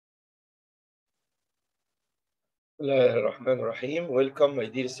Bismillahirrahmanirrahim. Welcome, my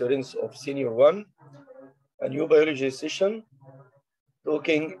dear students of Senior 1, a new biology session,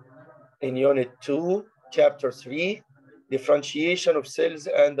 talking in Unit 2, Chapter 3, differentiation of cells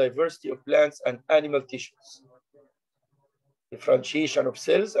and diversity of plants and animal tissues. Differentiation of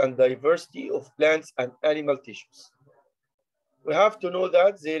cells and diversity of plants and animal tissues. We have to know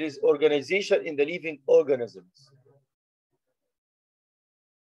that there is organization in the living organisms.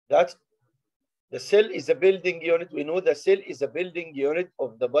 That the cell is a building unit. We know the cell is a building unit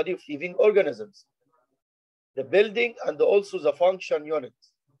of the body of living organisms. The building and also the function unit.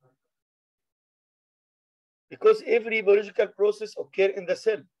 Because every biological process occurs in the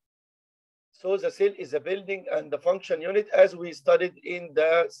cell. So the cell is a building and the function unit as we studied in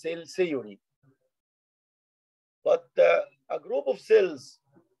the cell theory. But a group of cells,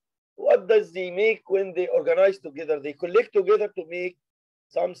 what does they make when they organize together? They collect together to make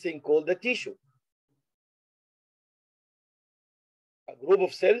something called the tissue. A group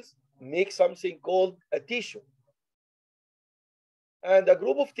of cells make something called a tissue. And a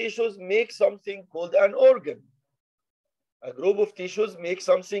group of tissues make something called an organ. A group of tissues make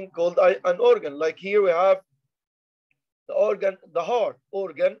something called an organ. Like here we have the organ, the heart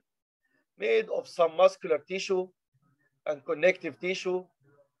organ, made of some muscular tissue and connective tissue.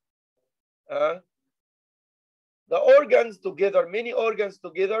 The organs together, many organs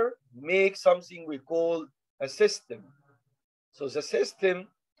together, make something we call a system. So the system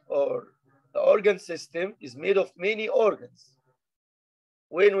or the organ system is made of many organs.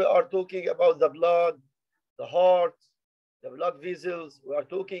 When we are talking about the blood, the heart, the blood vessels, we are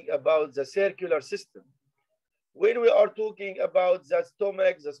talking about the circular system. When we are talking about the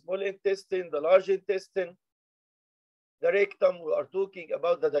stomach, the small intestine, the large intestine, the rectum, we are talking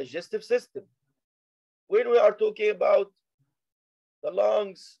about the digestive system. When we are talking about the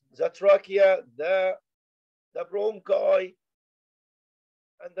lungs, the trachea, the bronchi,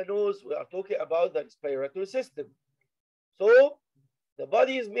 and the nose, we are talking about the respiratory system. So the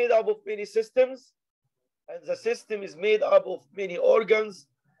body is made up of many systems, and the system is made up of many organs,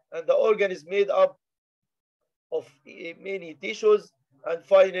 and the organ is made up of many tissues, and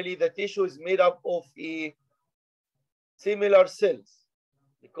finally the tissue is made up of similar cells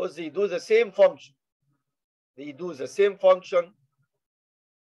because they do the same function. They do the same function.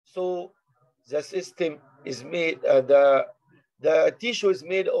 So the system is made, the tissue is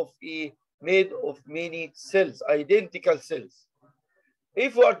made of many cells, identical cells.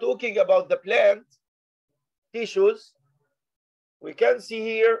 If we are talking about the plant tissues, we can see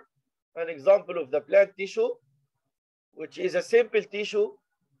here an example of the plant tissue, which is a simple tissue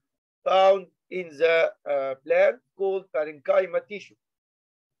found in the plant called parenchyma tissue.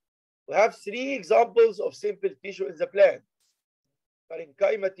 We have three examples of simple tissue in the plant: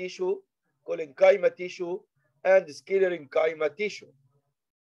 parenchyma tissue, collenchyma tissue, and sclerenchyma tissue.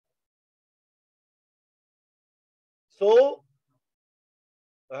 So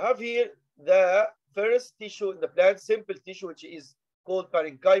I have here the first tissue in the plant, simple tissue, which is called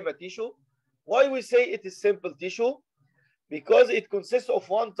parenchyma tissue. Why we say it is simple tissue? Because it consists of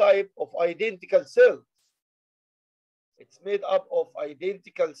one type of identical cells. It's made up of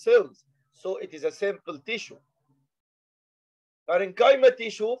identical cells, so it is a simple tissue. Parenchyma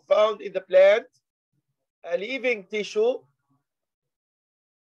tissue found in the plant, a living tissue,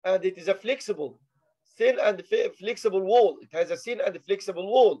 and it is a flexible, thin and flexible wall. It has a thin and flexible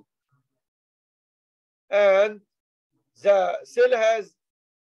wall. And the cell has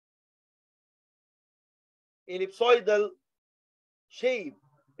ellipsoidal shape.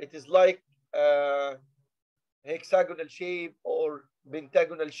 It is like hexagonal shape or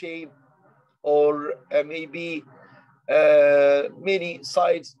pentagonal shape, or maybe many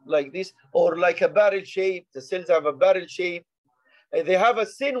sides like this, or like a barrel shape. The cells have a barrel shape. They have a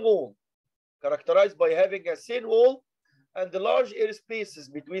thin wall, characterized by having a thin wall and the large air spaces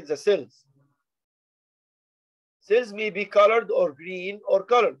between the cells. Cells may be colored or green or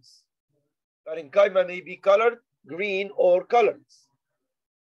colorless. Parenchyma may be colored, green, or colorless.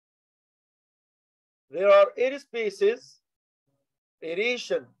 There are air spaces,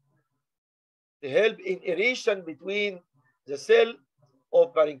 aeration. They help in aeration between the cell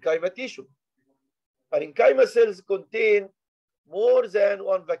of parenchyma tissue. Parenchyma cells contain more than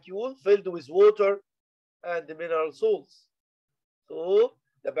one vacuole filled with water and mineral salts. So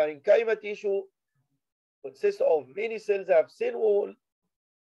the parenchyma tissue consists of many cells that have thin wall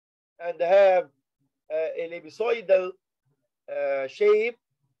and have ellipsoidal shape,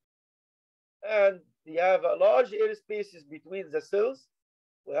 and they have a large air spaces between the cells.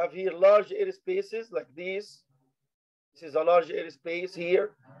 We have here large air spaces like this. This is a large air space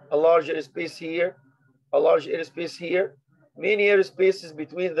here, a large air space here, a large airspace here, many air spaces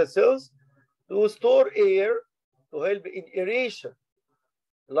between the cells to store air to help in aeration.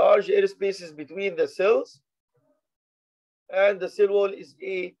 Large air spaces between the cells, and the cell wall is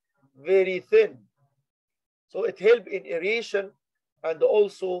very thin. So it helps in aeration and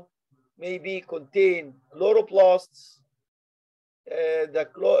also maybe contain chloroplasts, the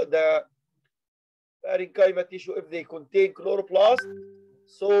parenchyma tissue, if they contain chloroplast,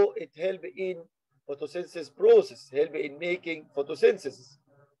 so it helps in photosynthesis process, help in making photosynthesis.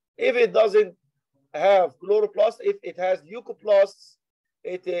 If it doesn't have chloroplast, if it has leucoplasts,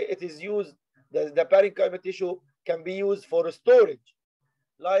 it is used, the parenchyma tissue can be used for storage,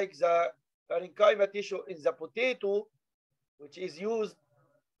 like the parenchyma tissue in the potato, which is used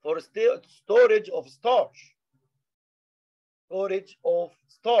for storage of starch. Storage of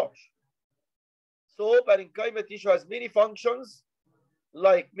starch. So parenchyma tissue has many functions,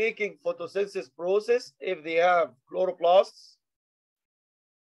 like making photosynthesis process if they have chloroplasts,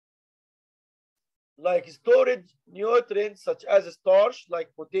 like storage nutrients such as starch,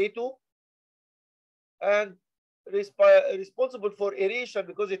 like potato, and responsible for aeration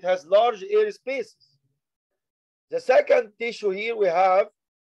because it has large air spaces. The second tissue here we have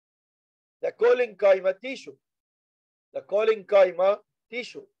the collenchyma tissue. The collenchyma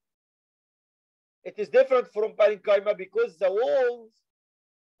tissue. It is different from parenchyma because the walls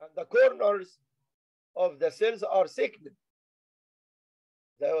and the corners of the cells are thickened.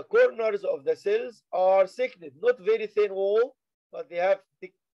 The corners of the cells are thickened, not very thin wall, but they have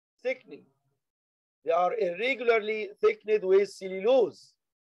thickening. They are irregularly thickened with cellulose.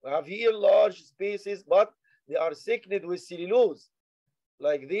 We have here large spaces, but they are thickened with cellulose.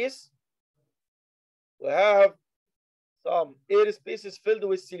 Like this, we have some air spaces filled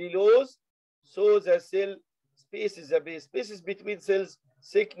with cellulose, so the cell spaces, the spaces between cells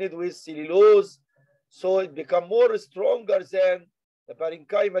thickened with cellulose, so it becomes more stronger than the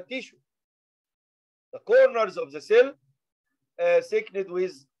parenchyma tissue. The corners of the cell thickened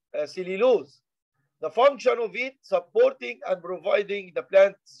with cellulose. The function of it supporting and providing the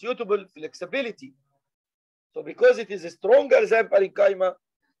plant suitable flexibility. So because it is stronger than parenchyma,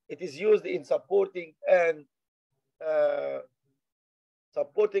 it is used in supporting and the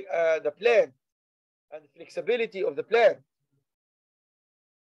plant and flexibility of the plant.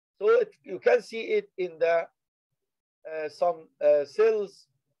 So you can see it in the some cells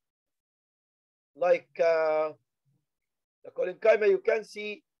like the collenchyma. You can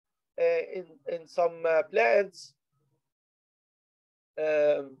see in some plants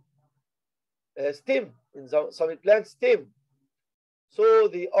stem, in some plant stem. So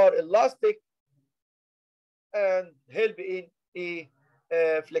they are elastic and help in the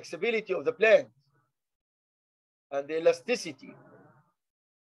flexibility of the plant and the elasticity.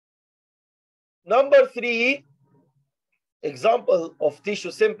 Number 3, example of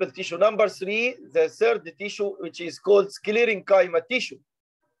tissue, simple tissue. Number 3, the third tissue, which is called sclerenchyma tissue.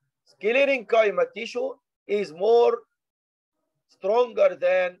 Sclerenchyma tissue is more stronger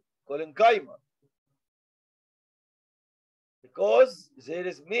than collenchyma because there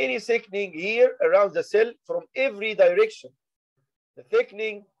is many thickening here around the cell from every direction. The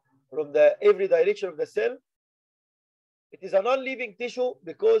thickening from every direction of the cell. It is a non-living tissue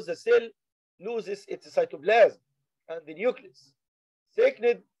because the cell loses its cytoplasm and the nucleus.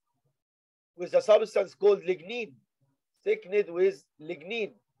 Thickened with a substance called lignin. Thickened with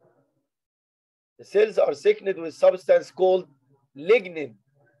lignin. The cells are thickened with substance called lignin.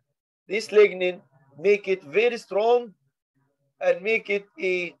 This lignin make it very strong and make it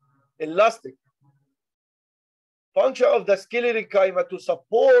elastic. Function of the sclerenchyma to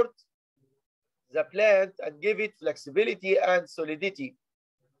support the plant and give it flexibility and solidity.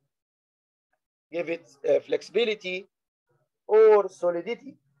 Give it flexibility or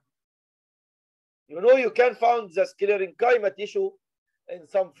solidity. You know, you can find the sclerenchyma tissue in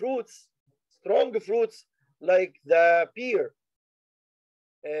some fruits, strong fruits like the pear.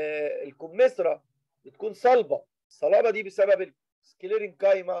 الكمثرى بتكون صلبة. الصلابة دي بسبب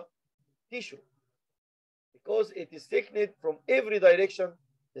السكليرنكايما tissue. Because it is thickened from every direction,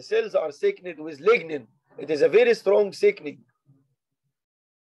 the cells are thickened with lignin. It is a very strong thickening.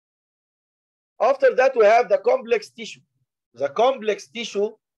 After that, we have the complex tissue. The complex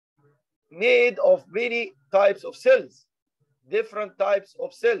tissue made of many types of cells, different types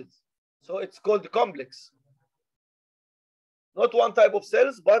of cells. So it's called complex. Not one type of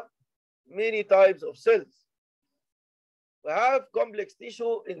cells, but many types of cells. We have complex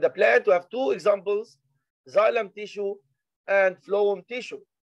tissue in the plant. We have 2 examples, xylem tissue and phloem tissue.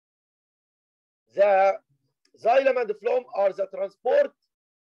 The xylem and the phloem are the transport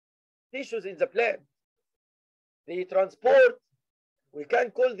tissues in the plant. They transport, we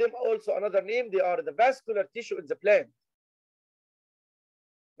can call them also another name, they are the vascular tissue in the plant.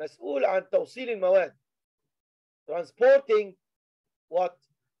 مسؤول عن توصيل المواد. Transporting what?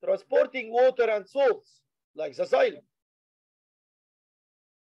 Transporting water and salts, like the xylem.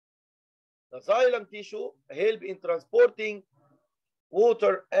 The xylem tissue help in transporting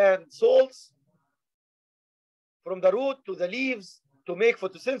water and salts from the root to the leaves to make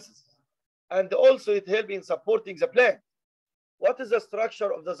photosynthesis. And also it helps in supporting the plant. What is the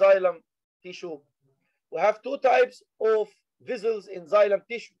structure of the xylem tissue? We have two types of vessels in xylem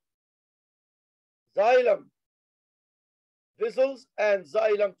tissue. Xylem vessels and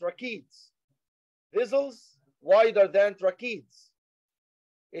xylem tracheids. Vessels wider than tracheids.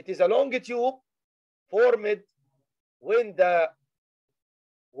 It is a long tube formed when the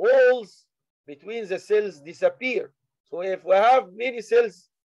walls between the cells disappear. So if we have many cells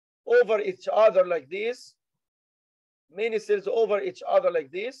over each other like this, many cells over each other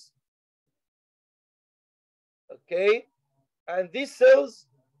like this, okay, and these cells,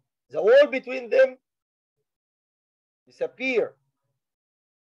 the wall between them disappear.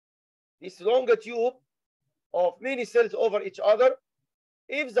 This long tube of many cells over each other,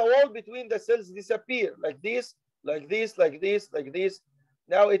 if the wall between the cells disappear like this, like this, like this, like this,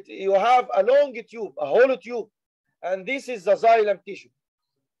 now you have a long tube, a hollow tube, and this is the xylem tissue,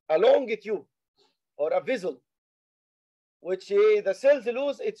 a long tube or a vessel, which the cells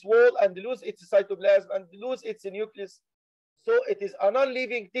lose its wall and lose its cytoplasm and lose its nucleus. So it is a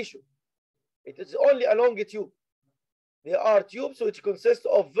non-living tissue. It is only a long tube. They are tubes which consist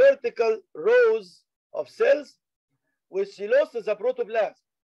of vertical rows of cells which lost the protoplasm,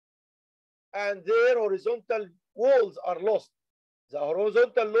 and their horizontal walls are lost. The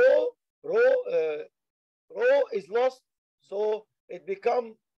horizontal row is lost, so it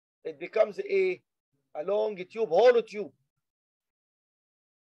becomes a long tube, hollow tube.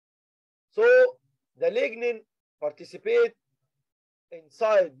 So the lignin participate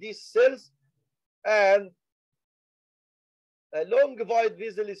inside these cells, and a long wide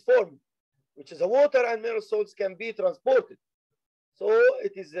vessel is formed, which is a water and mineral salts can be transported. So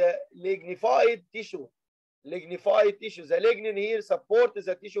it is a lignified tissue. Lignified tissue. The lignin here supports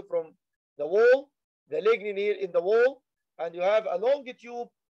the tissue from the wall. The lignin here in the wall, and you have a long tube.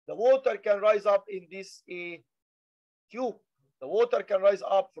 The water can rise up in this tube. The water can rise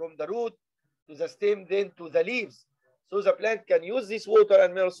up from the root to the stem, then to the leaves. So the plant can use this water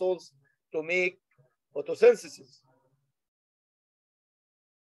and mineral salts to make photosynthesis.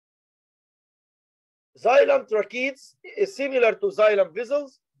 Xylem tracheids is similar to xylem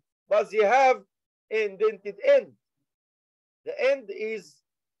vessels, but they have indented end. The end is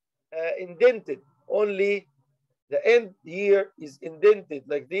indented. Only the end here is indented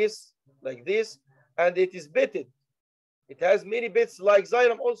like this, and it is bitted. It has many bits, like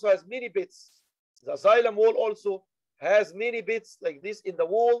xylem also has many bits. The xylem wall also has many bits like this in the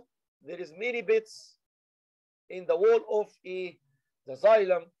wall. There is many bits in the wall of the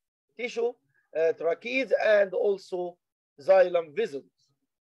xylem tissue, tracheids, and also xylem vessels.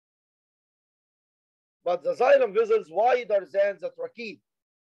 But the xylem vessels wider than the tracheid.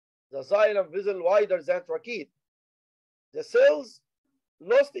 The xylem vessel wider than tracheid. The cells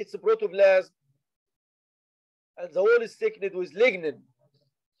lost its protoplasm, and the wall is thickened with lignin.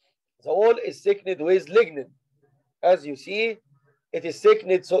 The wall is thickened with lignin. As you see, it is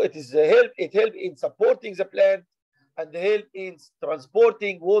thickened, so it is it helps in supporting the plant and help in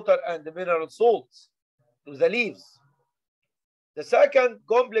transporting water and the mineral salts to the leaves. The second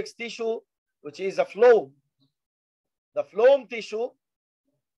complex tissue, which is a phloem. The phloem tissue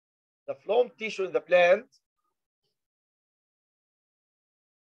in the plant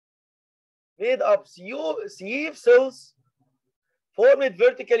made up sieve cells, formed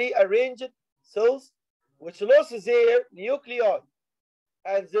vertically arranged cells which lost their nuclei,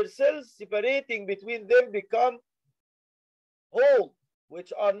 and their cells separating between them become whole,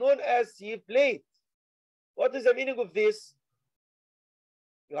 which are known as sieve plate. What is the meaning of this?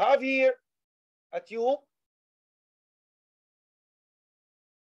 You have here a tube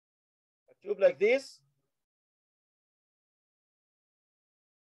like this,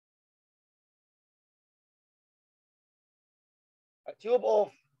 a tube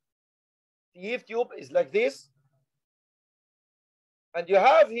of sieve tube is like this, and you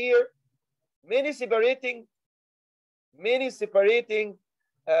have here many separating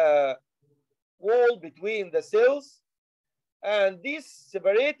wall between the cells, and this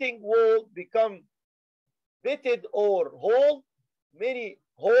separating wall become bitted or hole. Many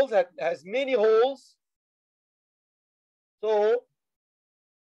holes, has many holes, so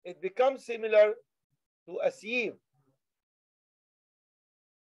it becomes similar to a sieve.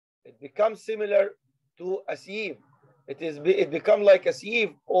 It becomes similar to a sieve. It becomes like a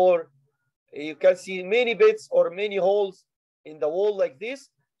sieve, or you can see many bits or many holes in the wall like this.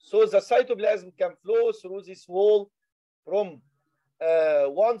 So the cytoplasm can flow through this wall from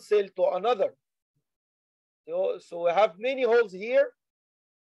one cell to another. So we have many holes here,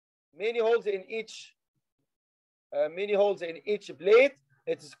 many holes in each plate.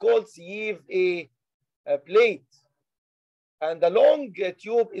 It is called sieve a plate, and the long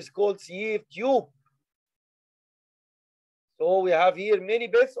tube is called sieve tube. So we have here many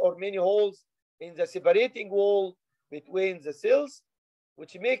bits or many holes in the separating wall between the cells,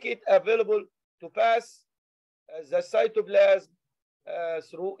 which make it available to pass the cytoplasm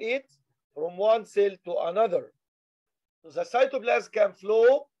through it from one cell to another. So the cytoplasm can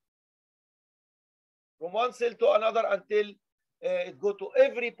flow from one cell to another until it go to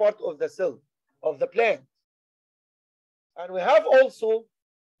every part of the cell of the plant. And we have also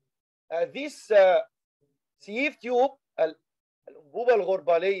this sieve tube, الأنبوبة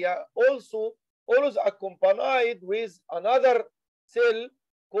الغربالية, also always accompanied with another cell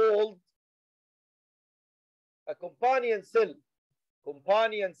called a companion cell.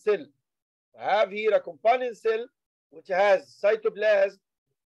 Companion cell. I have here a companion cell which has cytoplasm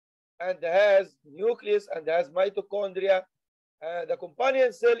and has nucleus and has mitochondria. The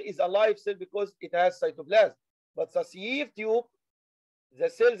companion cell is a live cell because it has cytoplasm. But the sieve tube, the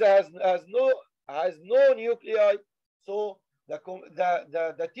cells has no nuclei. So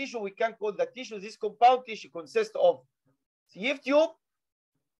the tissue, we can call the tissue, this compound tissue consists of sieve tube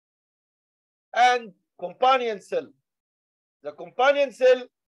and companion cell. The companion cell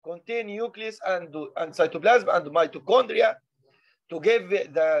contain nucleus and cytoplasm and mitochondria to give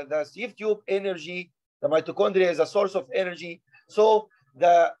the sieve tube energy. The mitochondria is a source of energy. So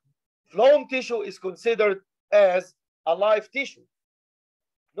the phloem tissue is considered as a live tissue,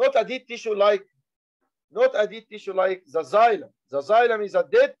 not a dead tissue like the xylem. The xylem is a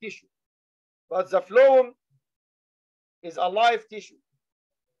dead tissue, but the phloem is a live tissue.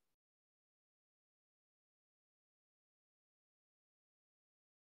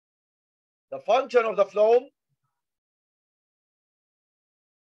 The function of the phloem: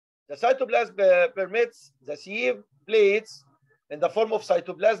 the cytoplasm permits the sieve plates in the form of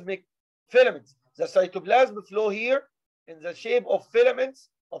cytoplasmic filaments. The cytoplasm flow here in the shape of filaments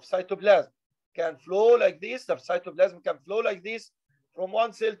of cytoplasm. Can flow like this. The cytoplasm can flow like this from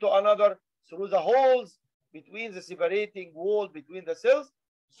one cell to another through the holes between the separating wall between the cells.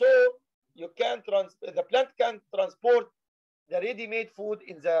 So you can the plant can transport the ready-made food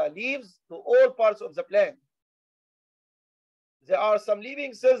in the leaves to all parts of the plant. There are some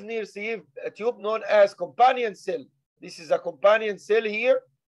living cells near sieve tube known as companion cell. This is a companion cell here.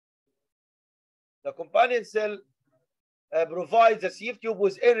 The companion cell provides the sieve tube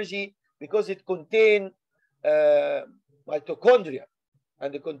with energy because it contains mitochondria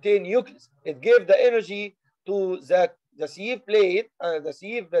and it contains nucleus. It gives the energy to the sieve plate and the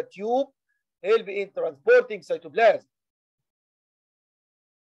sieve tube, help in transporting cytoplasm.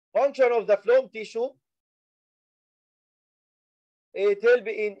 Function of the phloem tissue: it help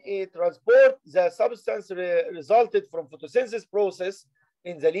in transport the substance resulted from photosynthesis process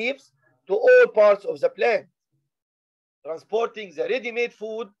in the leaves to all parts of the plant, transporting the ready-made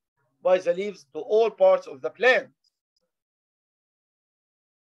food by the leaves to all parts of the plant.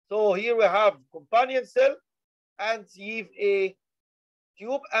 So here we have companion cell and sieve a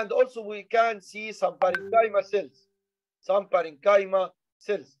tube, and also we can see some parenchyma cells.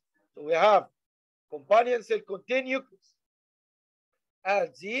 So we have companion cell contain nucleus,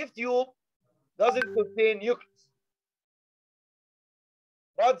 and sieve tube doesn't contain nucleus.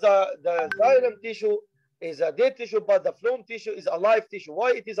 But the xylem tissue is a dead tissue, but the phloem tissue is a live tissue.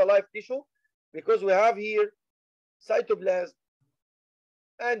 Why it is a live tissue? Because we have here cytoplasm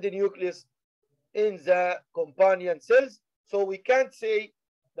and the nucleus in the companion cells. So we can't say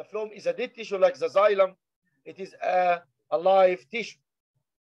the phloem is a dead tissue like the xylem. It is a live tissue.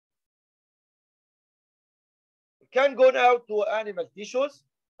 We can go now to animal tissues.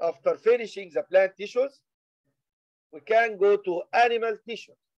 After finishing the plant tissues, we can go to animal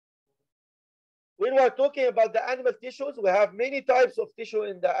tissues. When we are talking about the animal tissues, we have many types of tissue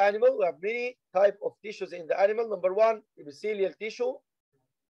in the animal. We have many types of tissues in the animal. Number one, epithelial tissue.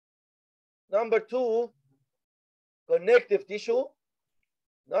 Number two, connective tissue.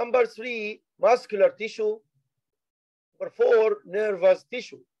 Number three, muscular tissue. Number four, nervous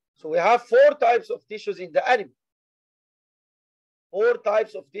tissue. So we have four types of tissues in the animal. Four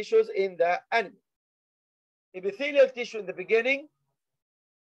types of tissues in the animal. Epithelial tissue in the beginning.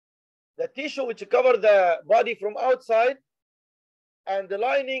 the tissue which cover the body from outside and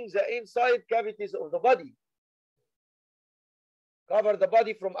lining the inside cavities of the body. Cover the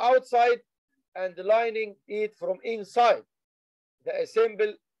body from outside and lining it from inside. The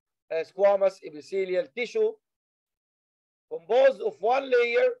assembled squamous epithelial tissue composed of one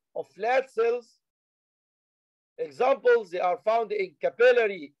layer of flat cells. Examples, they are found in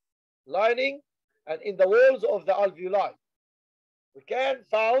capillary lining and in the walls of the alveoli. We can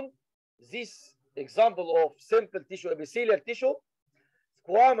find this example of simple tissue, epithelial tissue,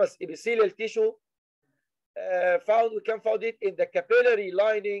 squamous epithelial tissue. We can find it in the capillary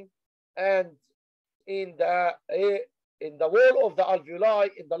lining and in the wall of the alveoli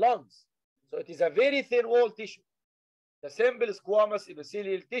in the lungs. So it is a very thin wall tissue, the simple squamous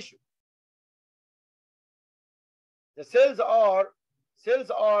epithelial tissue. The cells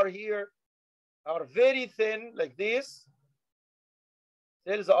are here are very thin like this.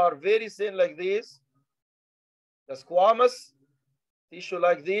 Cells are very thin like this. The squamous tissue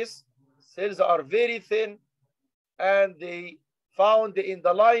like this. Cells are very thin and they found in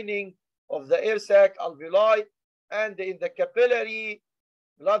the lining of the air sac alveoli and in the capillary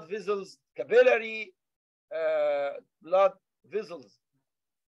blood vessels, capillary blood vessels,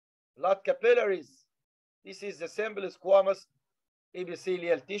 blood capillaries. This is the simple squamous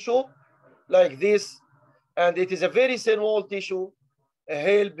epithelial tissue like this, and it is a very thin wall tissue,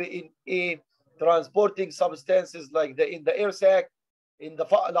 help in transporting substances like in the air sac, in the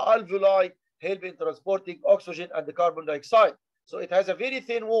alveoli, help in transporting oxygen and the carbon dioxide. So it has a very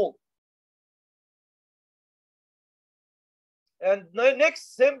thin wall. And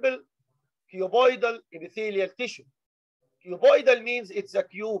next, simple cuboidal epithelial tissue. Cuboidal means it's a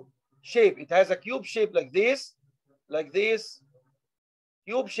cube shape. It has a cube shape like this,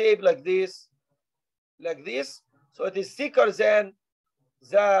 cube shape like this, So it is thicker than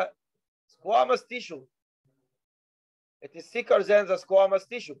the squamous tissue. It is thicker than the squamous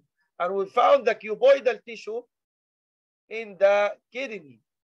tissue. And we found the cuboidal tissue in the kidney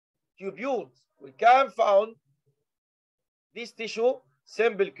tubules. We can find this tissue,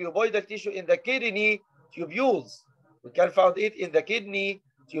 simple cuboidal tissue, in the kidney tubules. We can find it in the kidney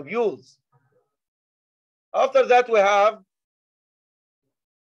tubules. After that, we have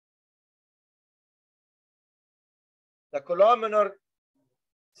the columnar,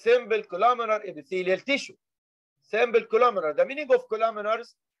 simple columnar epithelial tissue. Simple columnar. The meaning of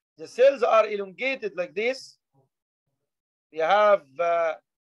columnars, the cells are elongated like this. They have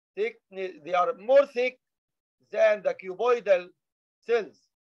thickness, they are more thick than the cuboidal cells.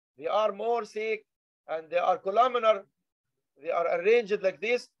 They are more thick and they are columnar. They are arranged like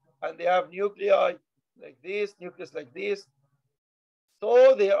this and they have nuclei like this, nucleus like this.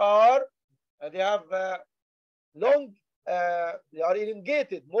 So they are, they have long, they are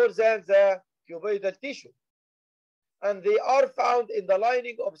elongated more than the cuboidal tissue. And they are found in the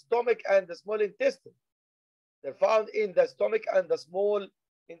lining of stomach and the small intestine. They're found in the stomach and the small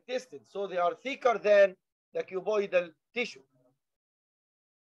intestine. So they are thicker than the cuboidal tissue.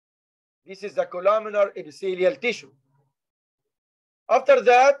 This is the columnar epithelial tissue. After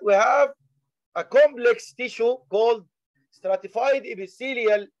that, we have a complex tissue called stratified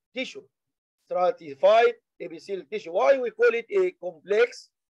epithelial tissue. Stratified epithelial tissue. Why we call it a complex?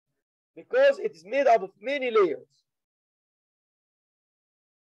 Because it is made up of many layers.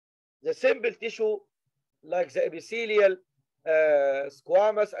 The simple tissue, like the epithelial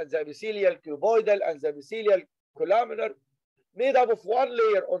squamous and the epithelial cuboidal and the epithelial columnar, made up of one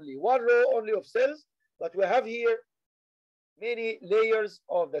layer only, one row only of cells. But we have here many layers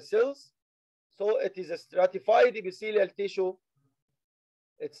of the cells. So it is a stratified epithelial tissue.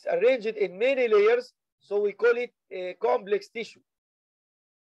 It's arranged in many layers. So we call it a complex tissue.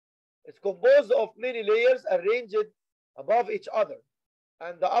 It's composed of many layers arranged above each other.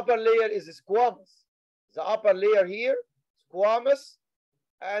 And the upper layer is squamous. The upper layer here, squamous,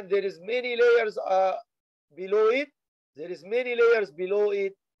 and there is many layers below it. There is many layers below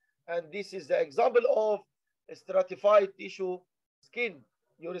it, and this is the example of stratified tissue skin.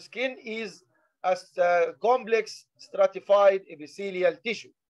 Your skin is a complex stratified epithelial tissue.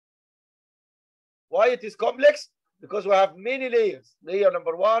 Why it is complex? Because we have many layers. Layer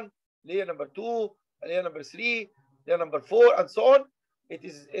number 1, layer number 2, layer number 3, layer number 4, and so on. It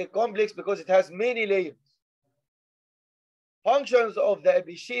is a complex because it has many layers. Functions of the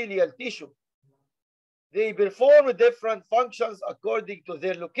epithelial tissue. They perform different functions according to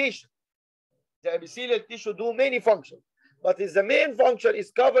their location. The epithelial tissue do many functions, but the main function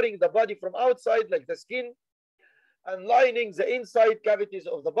is covering the body from outside, like the skin, and lining the inside cavities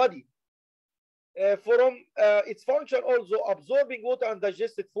of the body. from its function also absorbing water and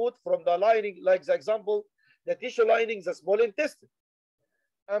digested food from the lining, like the example, the tissue lining the small intestine,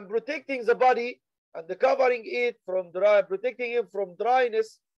 and protecting the body and covering it from protecting it from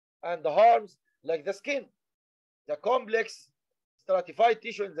dryness and the harms like the skin. The complex stratified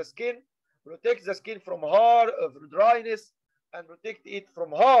tissue in the skin protects the skin from dryness and protect it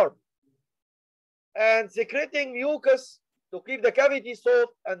from harm. And secreting mucus to keep the cavity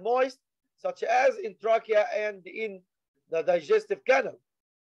soft and moist, such as in trachea and in the digestive canal.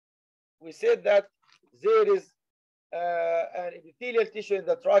 We said that there is an epithelial tissue in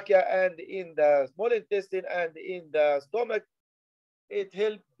the trachea and in the small intestine and in the stomach. It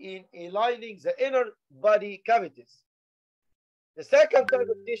helps in aligning the inner body cavities. The second type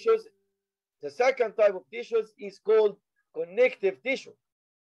of tissues is called connective tissue.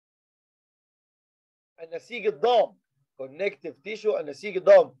 النسيج الضام. connective tissue النسيج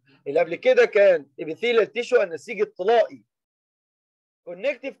الضام. اللي قبل كده كان epithelial tissue النسيج الطلائي.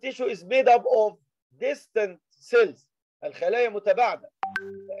 Connective tissue is made up of distant cells. الخلايا متباعدة.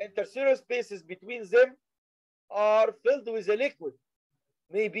 The intercellular spaces between them are filled with a liquid,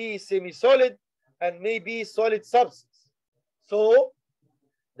 maybe semi-solid and maybe solid substance. So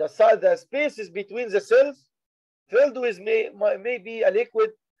the spaces between the cells filled with maybe a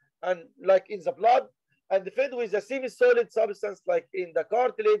liquid, and like in the blood, and filled with a semi-solid substance like in the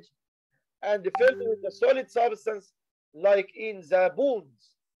cartilage, and filled with a solid substance like in the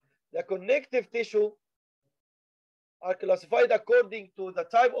bones. The connective tissue are classified according to the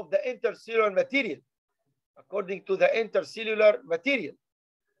type of the intercellular material. According to the intercellular material.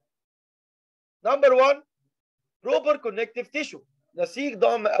 Number one, proper connective tissue. نسيج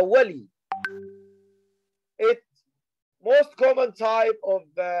ضام أولي. It most common type of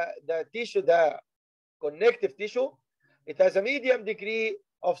the tissue, the connective tissue, it has a medium degree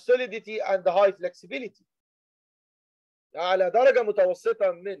of solidity and high flexibility. على درجة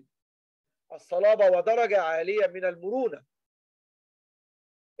متوسطة من الصلابة ودرجة عالية من المرونة.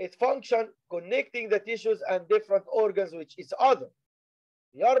 It function connecting the tissues and different organs with each other.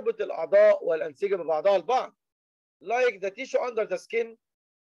 يربط الأعضاء والأنسجة ببعضها البعض. Like the tissue under the skin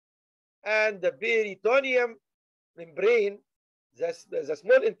and the peritoneum membrane, the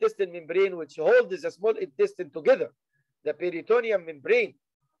small intestine membrane which holds the small intestine together. The peritoneum membrane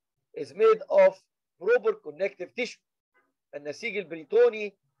is made of proper connective tissue. النسيج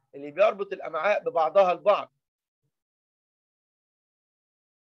البريتوني اللي بيربط الأمعاء ببعضها البعض.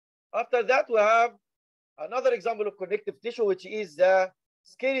 After that, we have another example of connective tissue, which is the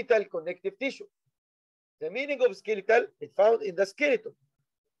skeletal connective tissue. The meaning of skeletal is found in the skeleton,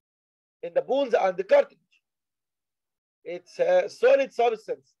 in the bones and the cartilage. It's a solid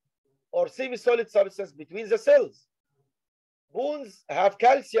substance or semi-solid substance between the cells. Bones have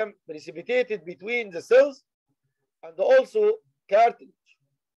calcium precipitated between the cells and also cartilage.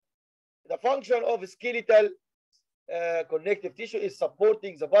 The function of skeletal connective tissue is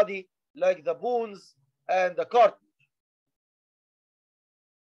supporting the body like the bones and the cartilage.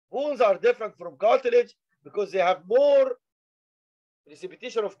 Bones are different from cartilage because they have more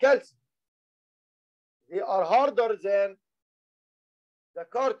precipitation of calcium. They are harder than the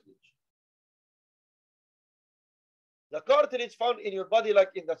cartilage. The cartilage found in your body,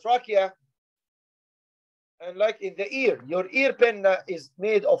 like in the trachea and like in the ear. Your ear pinna is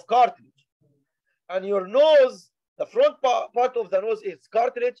made of cartilage. And your nose, the front part of the nose is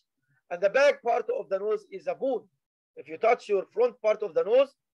cartilage, and the back part of the nose is a bone. If you touch your front part of the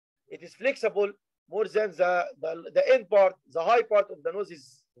nose, it is flexible more than the end part. The high part of the nose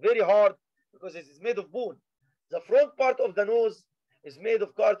is very hard because it is made of bone. The front part of the nose is made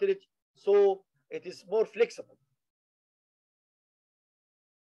of cartilage, so it is more flexible.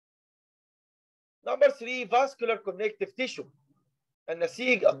 Number three, vascular connective tissue.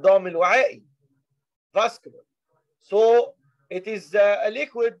 النسيج الضامي الوعائي. Vascular. So it is a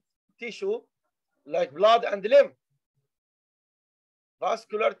liquid tissue like blood and lymph.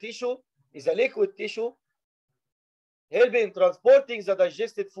 Vascular tissue is a liquid tissue helping in transporting the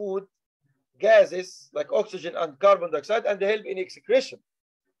digested food, gases like oxygen and carbon dioxide, and help in excretion.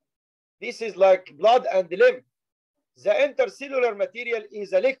 This is like blood and lymph. The intercellular material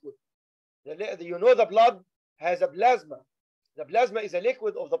is a liquid. You know the blood has a plasma. The plasma is a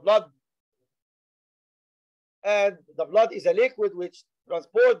liquid of the blood. And the blood is a liquid which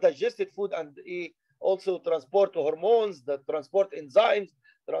transports digested food and also transport hormones, that transport enzymes,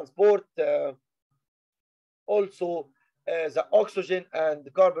 transport also the oxygen and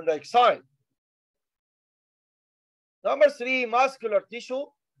the carbon dioxide. Number three, muscular tissue.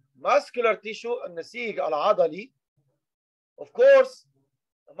 Muscular tissue, النسيج العضلي. Of course,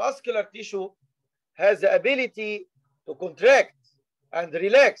 the muscular tissue has the ability to contract and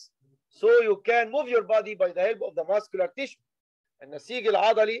relax, so you can move your body by the help of the muscular tissue. النسيج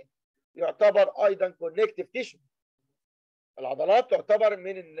العضلي يعتبر أيضا connective tissue. العضلات تعتبر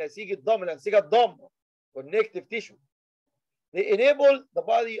من النسيج الضام، الأنسجة الضامة connective tissue. They enable the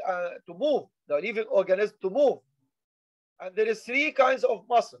body to move, the living organism to move. And there is 3 kinds of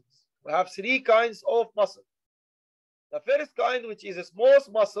muscles. We have 3 kinds of muscles. The first kind, which is smooth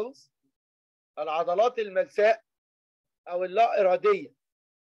muscles, العضلات الملساء أو اللا إرادية.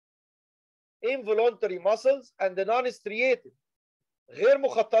 Involuntary muscles and the non-striated، غير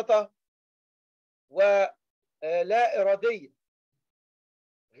مخططة ولا إرادية.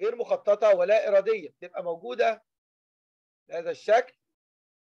 غير مخططة ولا إرادية، بتبقى موجودة بهذا الشكل.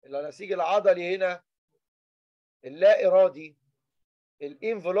 النسيج العضلي هنا اللا إرادي،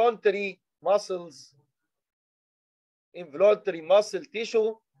 الانفولونتري muscles، involuntary muscle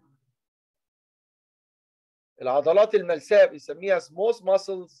tissue. العضلات الملساء بنسميها smooth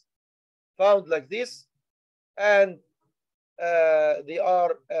muscles found like this, and they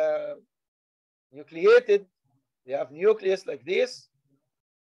are nucleated. They have nucleus like this.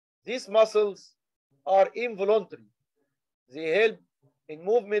 These muscles are involuntary. They help in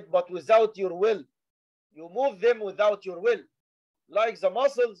movement but without your will. You move them without your will, like the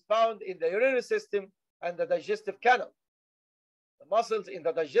muscles found in the urinary system and the digestive canal. The muscles in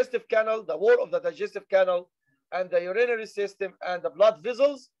the digestive canal, the wall of the digestive canal, and the urinary system and the blood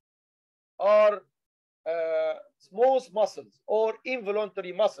vessels are smooth muscles or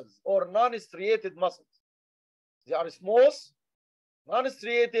involuntary muscles or non-striated muscles. They are smooth,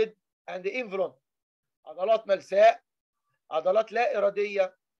 non-striated, and involuntary. عضلات ملساء، عضلات لا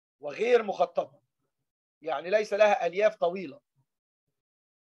إرادية وغير مخططة، يعني ليس لها ألياف طويلة.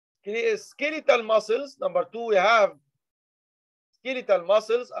 Skeletal muscles. Number 2, we have skeletal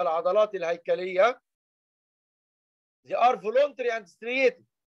muscles، العضلات الهيكلية. They are voluntary and striated.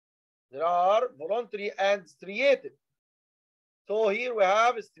 They are voluntary and striated. So here we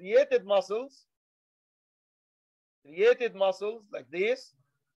have striated muscles. Striated muscles like this,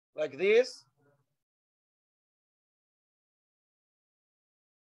 like this.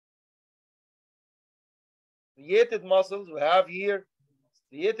 Striated muscles, we have here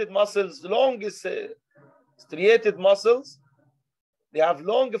striated muscles, long striated muscles. They have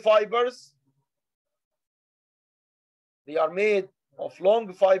long fibers. They are made of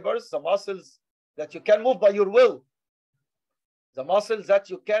long fibers, the muscles that you can move by your will. The muscles that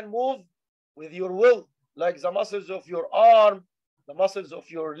you can move with your will, like the muscles of your arm, the muscles of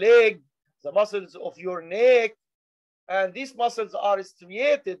your leg, the muscles of your neck. And these muscles are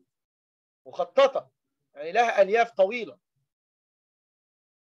striated، مخططة، يعني لها ألياف طويلة.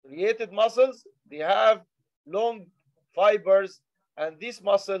 Striated muscles, they have long fibers, and these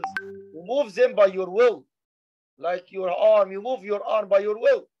muscles, you move them by your will. Like your arm, you move your arm by your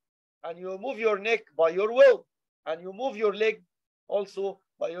will, and you move your neck by your will, and you move your leg also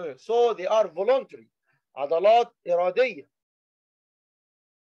by your will. So they are voluntary. عضلات إرادية.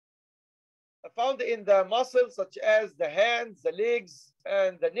 Found in the muscles such as the hands, the legs,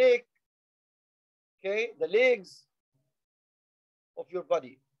 and the neck. Okay, the legs of your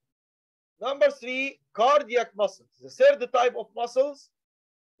body. Number 3, cardiac muscles. The third type of muscles,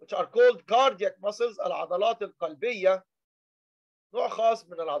 which are called cardiac muscles، العضلات القلبية. نوع خاص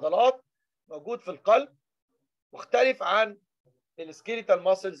من العضلات موجود في القلب، مختلف عن السكيليتال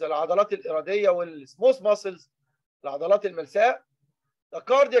muscles، العضلات الإرادية، والسموث muscles، العضلات الملساء. The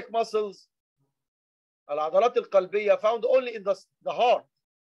cardiac muscles، العضلات القلبية، found only in the heart.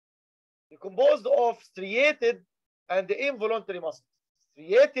 They're composed of striated and involuntary muscles.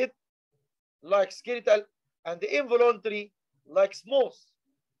 Striated like skeletal and involuntary like smooth.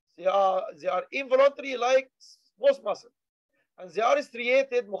 They are involuntary like smooth muscle, and they are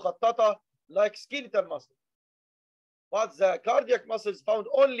striated مخططة like skeletal muscle. But the cardiac muscles found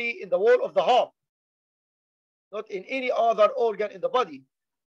only in the wall of the heart, not in any other organ in the body.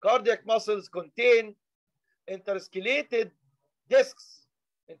 Cardiac muscles contain interscalated discs.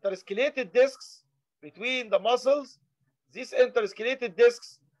 Interscalated discs between the muscles. These interscalated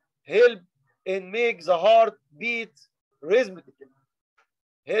discs help in make the heart beat rhythmically.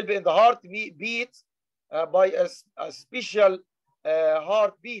 Help in the heart beat by a special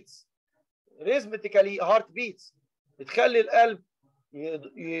heartbeats. Rhythmically heartbeats. بتخلي القلب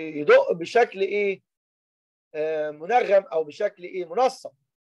يدق بشكل ايه منغم او بشكل ايه منسق.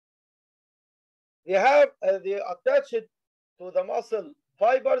 They attached to the muscle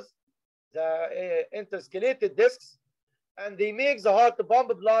fibers, the interscalated discs, and they make the heart to pump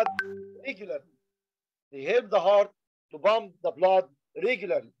blood regularly. They help the heart to pump the blood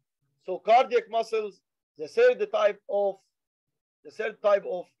regularly. So cardiac muscles, the third type of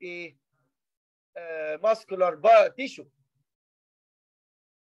a muscular tissue.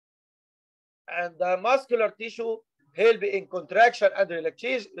 And the muscular tissue help in contraction and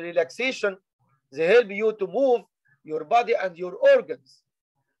relaxation. They help you to move your body and your organs.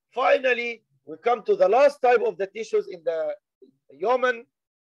 Finally, we come to the last type of the tissues in the human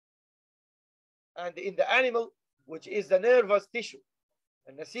and in the animal, which is the nervous tissue,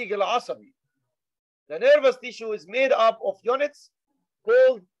 النسيج العصبي. The nervous tissue is made up of units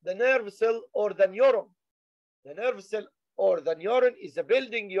called the nerve cell or the neuron. The nerve cell or the neuron is the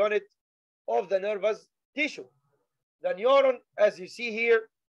building unit of the nervous tissue. The neuron, as you see here,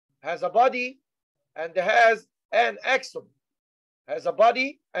 has a body and has an axon. Has a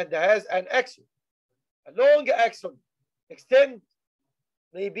body and has an axon. A long axon extend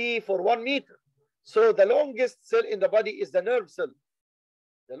maybe for 1 meter. So the longest cell in the body is the nerve cell.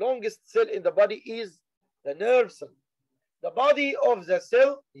 The longest cell in the body is the nerve cell. The body of the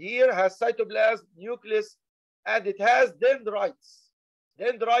cell here has cytoplasm, nucleus, and it has dendrites.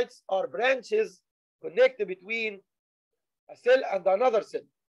 Dendrites are branches connected between a cell and another cell.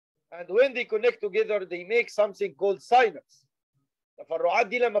 And when they connect together, they make something called synapse. التفرعات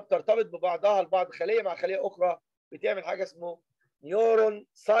دي لما بترتبط ببعضها البعض خلية مع خلية أخرى بتعمل حاجة اسمه نيورون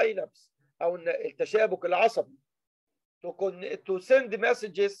ساينابس أو التشابك العصبي. To send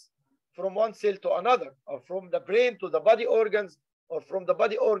messages from one cell to another, or from the brain to the body organs, or from the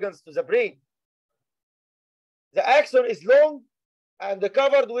body organs to the brain. The axon is long and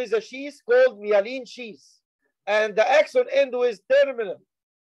covered with a sheath called myelin sheath. And the axon ends with terminal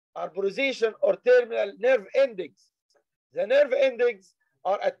arborization or terminal nerve endings. The nerve endings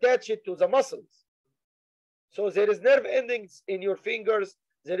are attached to the muscles. So there is nerve endings in your fingers.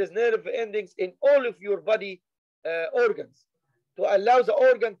 There is nerve endings in all of your body organs to allow the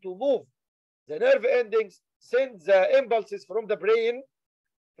organ to move. The nerve endings send the impulses from the brain,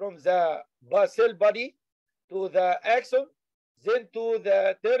 from the cell body to the axon, then to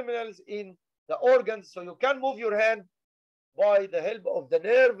the terminals in the organs. So you can move your hand by the help of the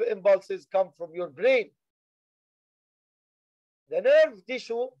nerve impulses come from your brain. The nerve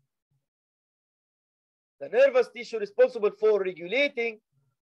tissue, the nervous tissue responsible for regulating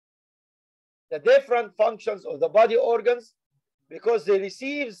the different functions of the body organs because they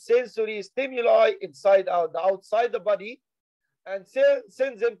receive sensory stimuli inside out, outside the body and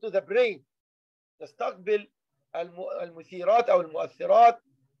send them to the brain. تستقبل المثيرات أو المؤثرات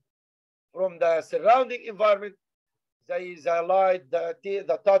from the surrounding environment, the light,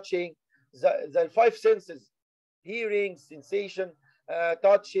 the touching, the 5 senses, hearing, sensation,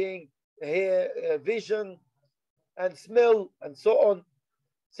 touching, vision, and smell, and so on.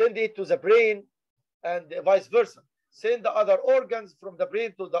 Send it to the brain and vice versa. Send the other organs from the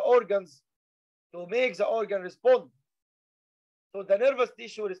brain to the organs to make the organ respond. So the nervous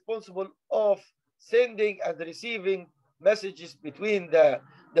tissue responsible of sending and receiving messages between the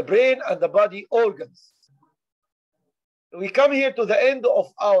brain and the body organs. We come here to the end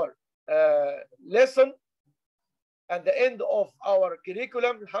of our lesson and the end of our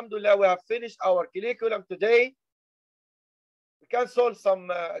curriculum. Alhamdulillah, we have finished our curriculum today. We can solve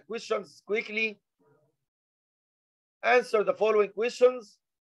some questions quickly. Answer the following questions.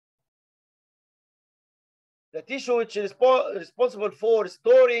 The tissue which is responsible for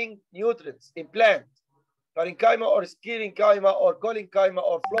storing nutrients in plant, parenchyma or sclerenchyma or collenchyma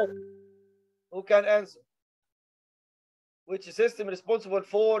or phloem. Who can answer? Which system responsible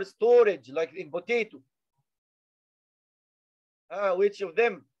for storage, like in potato? Which of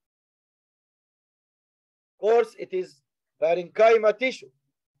them? Of course, it is parenchyma tissue.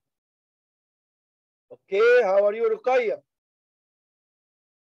 Okay, how are you, Ruqayya?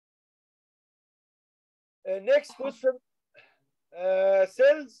 Next question.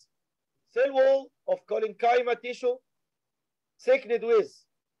 Cell wall of collenchyma tissue thickened with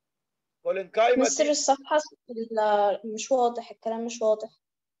collenchyma مستر الصفحة مش واضح، الكلام مش واضح.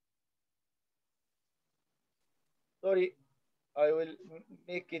 Sorry, I will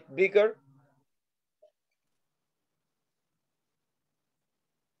make it bigger.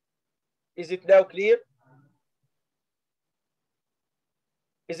 Is it now clear?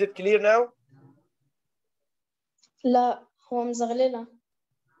 Is it clear now? لا، هو مزغللة.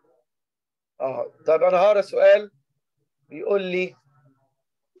 طيب أنا هقرا سؤال بيقول لي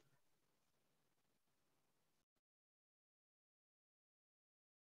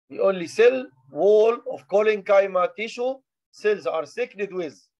cell wall of collenchyma tissue cells are thickened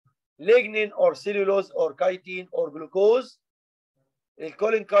with lignin or cellulose or chitin or glucose.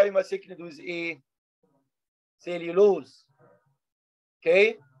 الcollenchyma thickened with cellulose.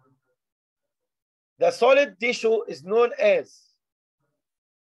 Okay, The solid tissue is known as,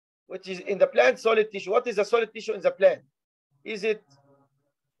 which is in the plant solid tissue. What is the solid tissue in the plant? Is it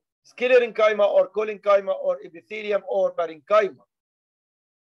sclerenchyma or collenchyma or epithelium or parenchyma?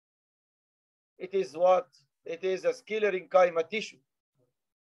 It is what? It is a sclerenchyma tissue.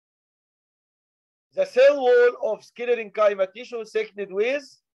 The cell wall of sclerenchyma tissue thickened with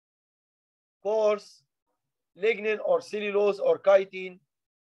coarse lignin or cellulose or chitin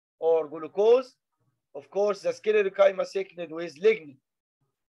or glucose. Of course, the sclerenchyma thickened with lignin.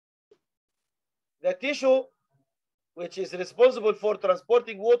 The tissue which is responsible for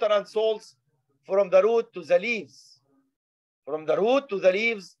transporting water and salts from the root to the leaves. From the root to the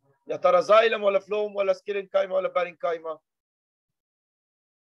leaves, يا ترى xylem ولا phloem ولا sclerenchyma ولا parenchyma?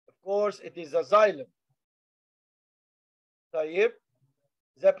 Of course, it is the xylem. طيب,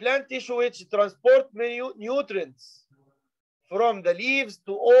 the plant tissue which transport nutrients from the leaves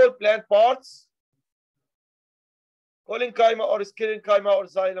to all plant parts, collenchyma or sclerenchyma or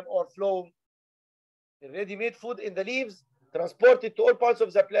xylem or phloem. Ready-made food in the leaves transported to all parts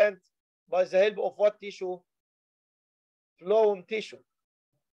of the plant by the help of what tissue? Phloem tissue.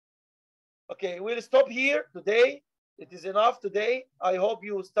 Okay, we'll stop here today. It is enough today. I hope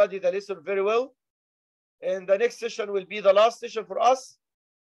you study the lesson very well. And the next session will be the last session for us.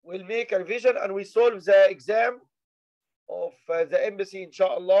 We'll make a revision and we solve the exam of the embassy,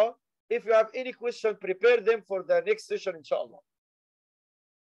 inshallah. If you have any question, prepare them for the next session, inshallah.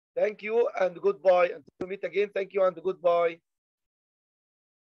 Thank you and goodbye. Until we meet again, thank you and goodbye.